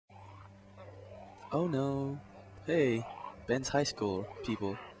Oh no. Hey, Ben's high school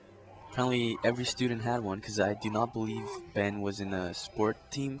people. Apparently every student had one because I do not believe Ben was in a sport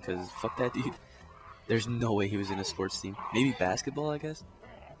team because fuck that dude. There's no way he was in a sports team. Maybe basketball, I guess.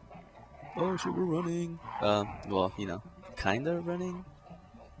 Oh shit, we're running. Well, kinda running.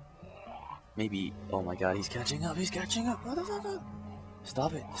 Maybe. Oh my god, he's catching up. He's catching up. Motherfucker!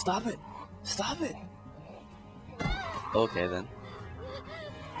 Stop it! Stop it! Stop it! Okay then.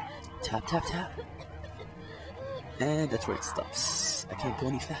 Tap tap tap. And that's where it stops. I can't go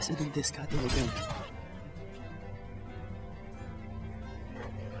any faster than this goddamn game.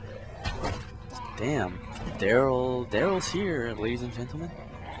 Damn. Daryl's here, ladies and gentlemen.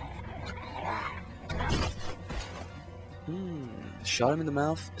 Shot him in the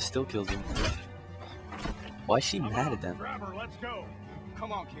mouth, still kills him. Why is she mad at them? Let's go.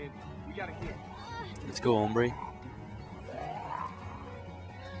 Come on, kid. We gotta hit. Let's go, hombre.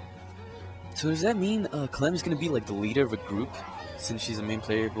 So does that mean Clem is gonna be like the leader of a group since she's a main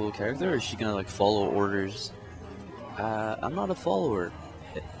playable character, or is she gonna like follow orders? I'm not a follower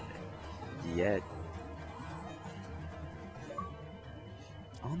yet.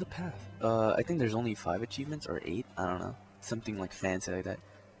 On the path. I think there's only 5 achievements or 8. I don't know, something like fancy like that.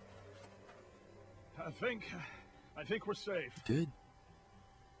 I think we're safe. Good.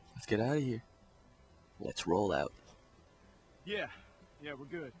 Let's get out of here. Let's roll out. Yeah, we're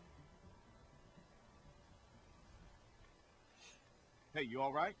good. Hey, you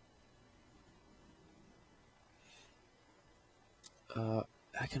all right?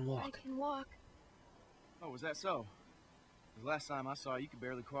 I can walk. I can walk. Oh, was that so? 'Cause last time I saw you, could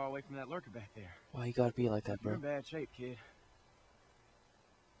barely crawl away from that lurker back there. Why you gotta be like that, bro? You're in bad shape, kid.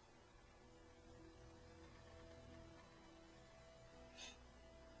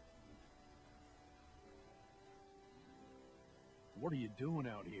 What are you doing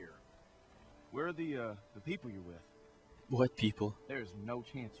out here? Where are the people you're with? What people? There's no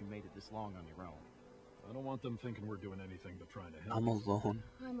chance you made it this long on your own. I don't want them thinking we're doing anything but trying to help. I'm alone.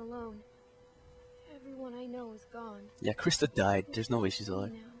 I'm alone. Everyone I know is gone. Yeah, Krista died. There's no way she's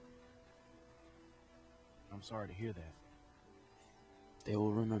alive. Now. I'm sorry to hear that. They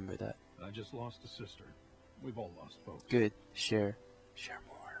will remember that. I just lost a sister. We've all lost folks. Good. Share. Share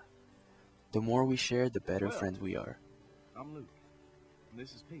more. The more we share, the better friends we are. I'm Luke. And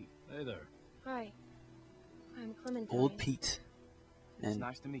this is Pete. Hey there. Hi. I'm Clementine. Old Pete. It's And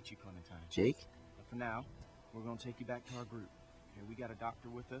nice to meet you, Clementine. Jake? But for now, we're gonna take you back to our group. Okay, we got a doctor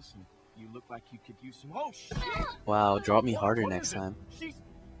with us, and you look like you could use some. Oh shit! Wow, drop me harder What next is it? time. She's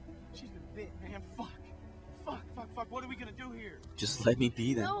been bit, man. Fuck. What are we gonna do here? Just let me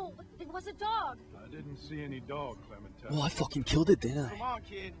be then. No, it was a dog. I didn't see any dog, Clementine. Well, I fucking killed it, didn't Come I? on,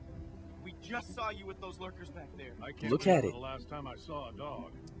 kid. We just saw you with those lurkers back there. I can't Look remember at it. the last time I saw a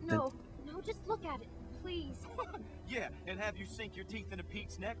dog. No, just look at it, please. Yeah, and have you sink your teeth into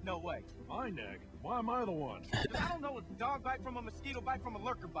Pete's neck? No way. My neck? Why am I the one? 'Cause I don't know a dog bite from a mosquito bite from a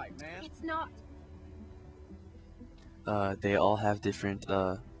lurker bite, man. It's not. They all have different,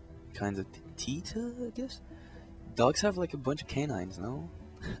 kinds of teeth, I guess? Dogs have, like, a bunch of canines, no?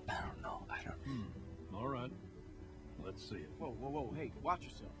 I don't know. All right. Let's see it. Whoa, hey, watch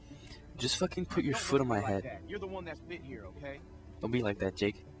yourself. Just fucking put your Don't foot look on at my me like head. that. You're the one that's bit here, okay? Don't be like that,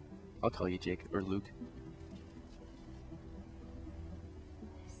 Jake. I'll call you Jake, or Luke.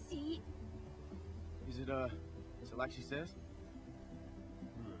 See? Is it like she says?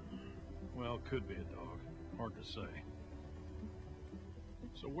 Well, could be a dog. Hard to say.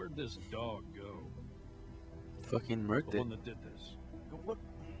 So where'd this dog go? Fucking murked The it. one that did this.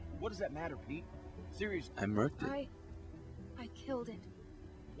 What does that matter, Pete? Seriously. I murked it. I killed it.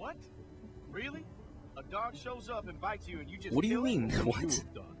 What? Really? A dog shows up and bites you and you just What do you kill it? mean? You What?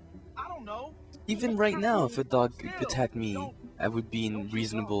 have done. I don't know. Even right now, if a dog attacked me, I would be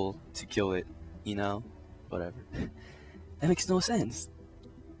reasonable to kill it, you know? Whatever. That makes no sense.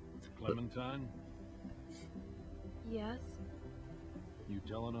 Clementine, Yes? you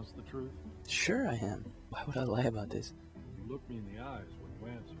telling us the truth? Sure I am. Why would I lie about this? You look me in the eyes when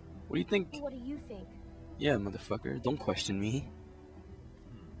you answer. What do you think? What do you think? Yeah, motherfucker. Don't question me.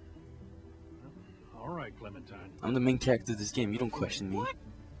 All right, Clementine. I'm the main character of this game. You don't question me. What?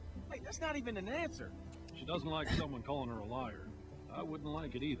 Wait, that's not even an answer. She doesn't like someone calling her a liar. I wouldn't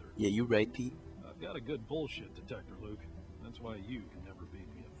like it either. Yeah, you right, Pete. I've got a good bullshit detector, Luke. That's why you can never beat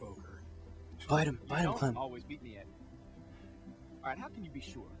me at poker. Bite him, You Clem. don't always beat me at. Alright, how can you be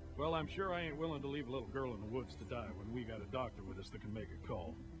sure? Well, I'm sure I ain't willing to leave a little girl in the woods to die when we got a doctor with us that can make a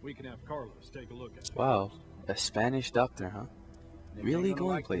call. We can have Carlos take a look at it. Wow, a Spanish doctor, huh? They Really ain't gonna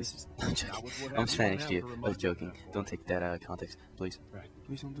going like places? this. I'm joking. Not with what I'm happened. Spanish, have dude. to I remind was you joking. of that, Don't boy. take that out of context, please. Right.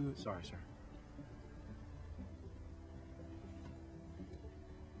 Please don't do it. Sorry, sir.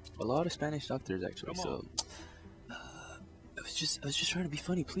 A lot of Spanish doctors actually. Come So on. I was just trying to be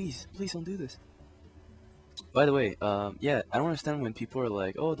funny. Please don't do this. By the way, yeah, I don't understand when people are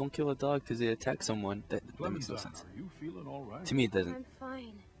like, "Oh, don't kill a dog because they attack someone." That makes no Clementine, sense. are you feeling all right? To me, it doesn't. I'm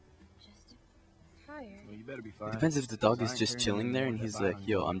fine. Just tired. Well, you better be fine. It depends if the dog Cause is I ain't just carrying chilling any there more and of that he's bite like, on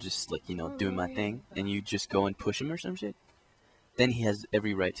 "Yo, you. I'm just like, Don't doing my worry thing," and about you just go and push him or some shit. Then he has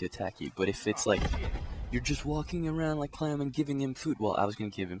every right to attack you. But if it's like you're just walking around like Clam and giving him food, well, I was gonna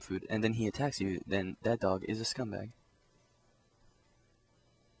give him food, and then he attacks you, then that dog is a scumbag.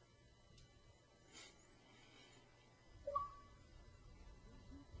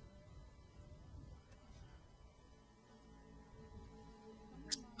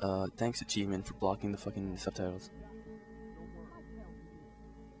 Thanks achievement for blocking the fucking subtitles.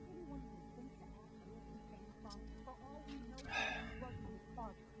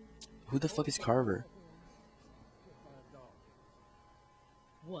 Who the fuck is Carver?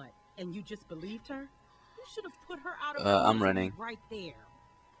 What? And you just believed her? You should have put her out of I'm misery running. right there.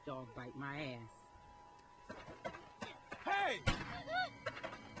 Dog bite my ass. Hey!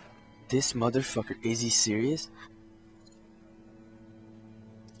 This motherfucker, is he serious?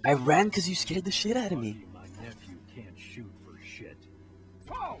 I ran because you scared the shit out of me. Lucky my nephew can't shoot for shit.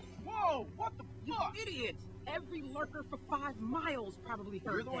 Whoa! Whoa! What the You fuck? idiot! Every lurker for 5 miles probably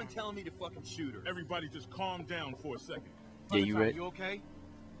heard You're the one that. telling me to fucking shoot her. Everybody just calm down for a second. Yeah, you right. You okay?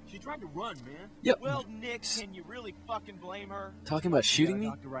 She tried to run, man. Yep. Well, Nick, can you really fucking blame her? Talking about shooting We me?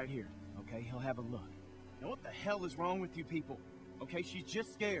 got a doctor right here. Okay, he'll have a look. Now, what the hell is wrong with you people? Okay, she's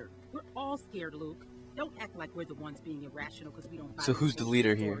just scared. We're all scared, Luke. Don't act like we're the ones being irrational because we don't buy So the who's the same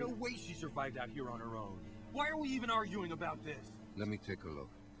leader story. here? No way she survived out here on her own. Why are we even arguing about this? Let me take a look.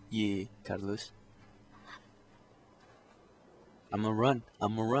 Yeah, Carlos. I'ma run.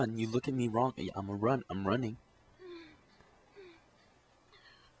 I'ma run. You look at me wrong. Yeah, I'ma run. I'm running.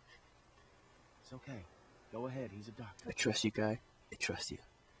 It's okay. Go ahead, he's a doctor. I trust you, guy. I trust you.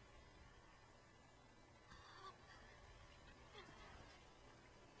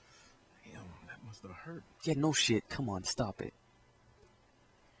 Damn, that must have hurt. Yeah, no shit. Come on, stop it.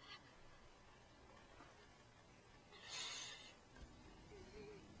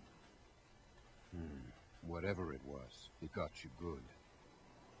 Whatever it was, it got you good.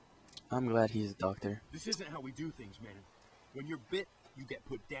 I'm glad he's a doctor. This isn't how we do things, man. When you're bit, you get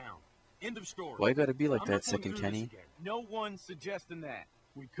put down. End of story. Why you gotta be like I'm that, not going second through Kenny? this again. No one's suggesting that.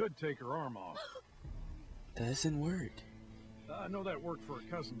 We could take her arm off. That doesn't work. I know that worked for a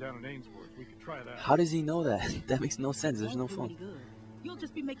cousin down in Ainsworth. We could try that. How does he know that? That makes no sense. There's no Won't do phone. any good. You'll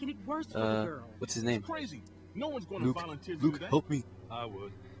just be making it worse for the girl. What's his name? It's crazy. No one's going to Luke. volunteer to do Luke, that. help me. I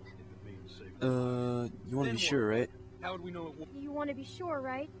would, if it means saving. You wanna Then be sure, right? How would we know it was? You want to be sure,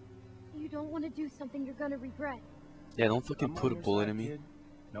 right? You don't want to do something you're gonna regret. Yeah, don't fucking I'm on put a your bullet side, in me. kid.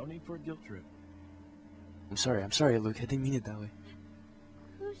 No need for a guilt trip. I'm sorry, Luke. I didn't mean it that way.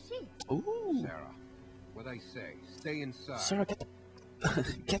 Who's she? Ooh. Sarah, what I say, stay inside. Sarah, get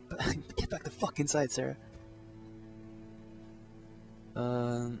the get back the fuck inside, Sarah.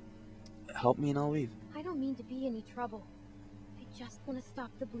 Help me and I'll leave. I don't mean to be any trouble. I just want to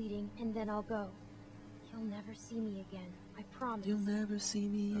stop the bleeding and then I'll go. You'll never see me again. I promise. You'll never see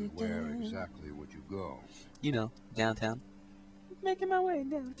me And where again. exactly would you go? You know, downtown. Making my way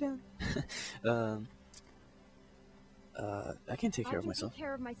downtown. I can take care of myself. Take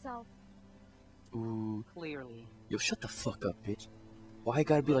care of myself. Ooh. Clearly. Yo, shut the fuck up, bitch. Why I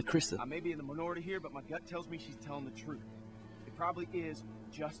gotta be like Krista? I may be in the minority here, but my gut tells me she's telling the truth. It probably is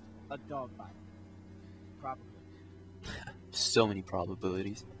just a dog bite. Probably. So many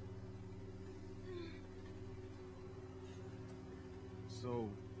probabilities. So,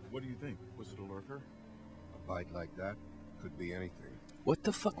 what do you think? Was it a lurker? A bite like that could be anything. What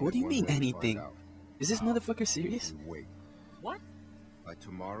the fuck? What do you Only mean one way to anything? find out. Is this motherfucker serious? You wait. What? By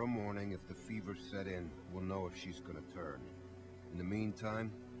tomorrow morning, if the fever set in, we'll know if she's gonna turn. In the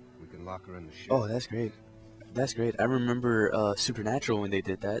meantime, we can lock her in the ship. Oh, that's great. That's great. I remember Supernatural when they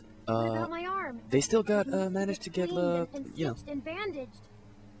did that. What about my arm? They still got It needs to managed to get cleaned and you know, stitched and bandaged.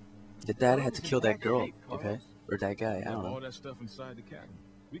 the dad had to Carlos, kill that that's girl, great, okay, Carlos. or that guy. I don't All know. that stuff inside the cabin.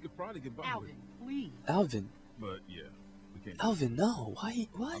 We could probably get by with Alvin, it. please. Alvin, But yeah, we can't. Alvin, no. Why?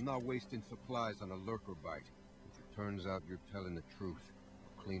 What? I'm not wasting supplies on a lurker bite. If it turns out you're telling the truth,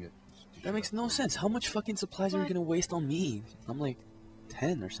 clean it. and stitch That it makes up no for sense. you. How much fucking supplies are you But- gonna waste on me? I'm like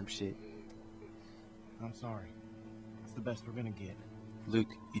 10 or some shit. I'm sorry. It's the best we're gonna get. Luke,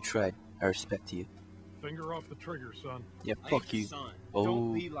 you tried. I respect you. Finger off the trigger, son. Yeah, I ain't fuck your you. son. Oh.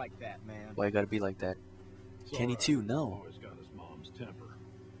 Don't be like that, man. Why you gotta be like that? It's Kenny all right. too, no. Always got his mom's temper.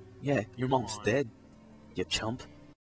 Yeah, your Come mom's on. dead. You chump.